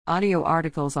Audio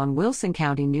articles on Wilson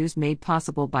County News made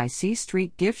possible by C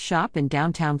Street Gift Shop in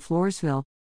downtown Floresville.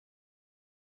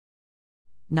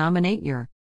 Nominate your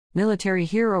Military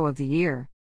Hero of the Year.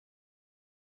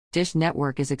 Dish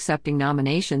Network is accepting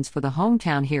nominations for the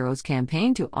Hometown Heroes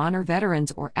campaign to honor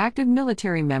veterans or active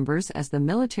military members as the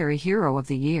Military Hero of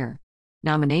the Year.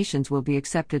 Nominations will be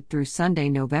accepted through Sunday,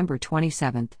 November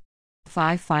 27th.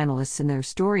 5 finalists and their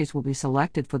stories will be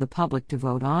selected for the public to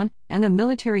vote on, and the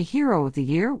Military Hero of the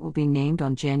Year will be named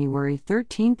on January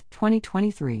 13,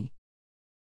 2023.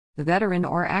 The veteran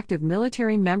or active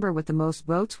military member with the most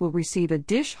votes will receive a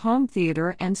Dish Home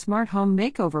Theater and Smart Home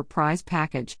Makeover prize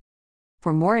package.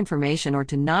 For more information or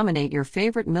to nominate your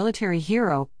favorite military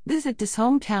hero, visit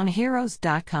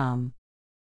dishometownheroes.com.